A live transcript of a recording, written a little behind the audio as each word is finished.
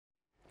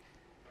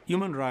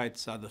Human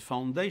rights are the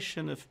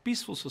foundation of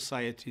peaceful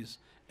societies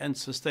and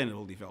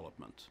sustainable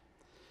development.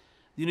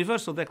 The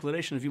Universal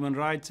Declaration of Human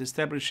Rights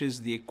establishes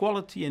the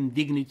equality and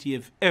dignity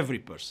of every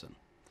person,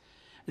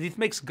 and it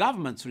makes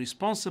governments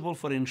responsible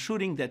for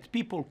ensuring that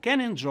people can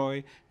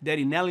enjoy their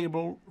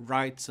inalienable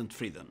rights and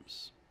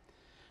freedoms.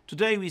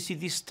 Today we see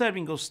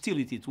disturbing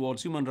hostility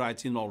towards human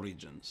rights in all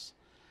regions.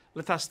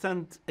 Let us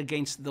stand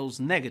against those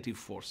negative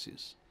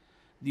forces.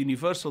 The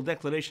Universal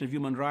Declaration of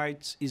Human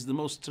Rights is the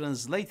most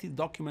translated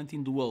document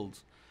in the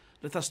world.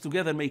 Let us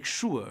together make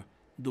sure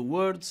the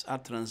words are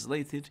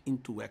translated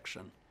into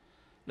action.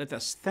 Let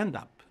us stand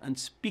up and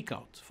speak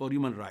out for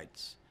human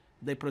rights.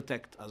 They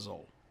protect us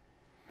all.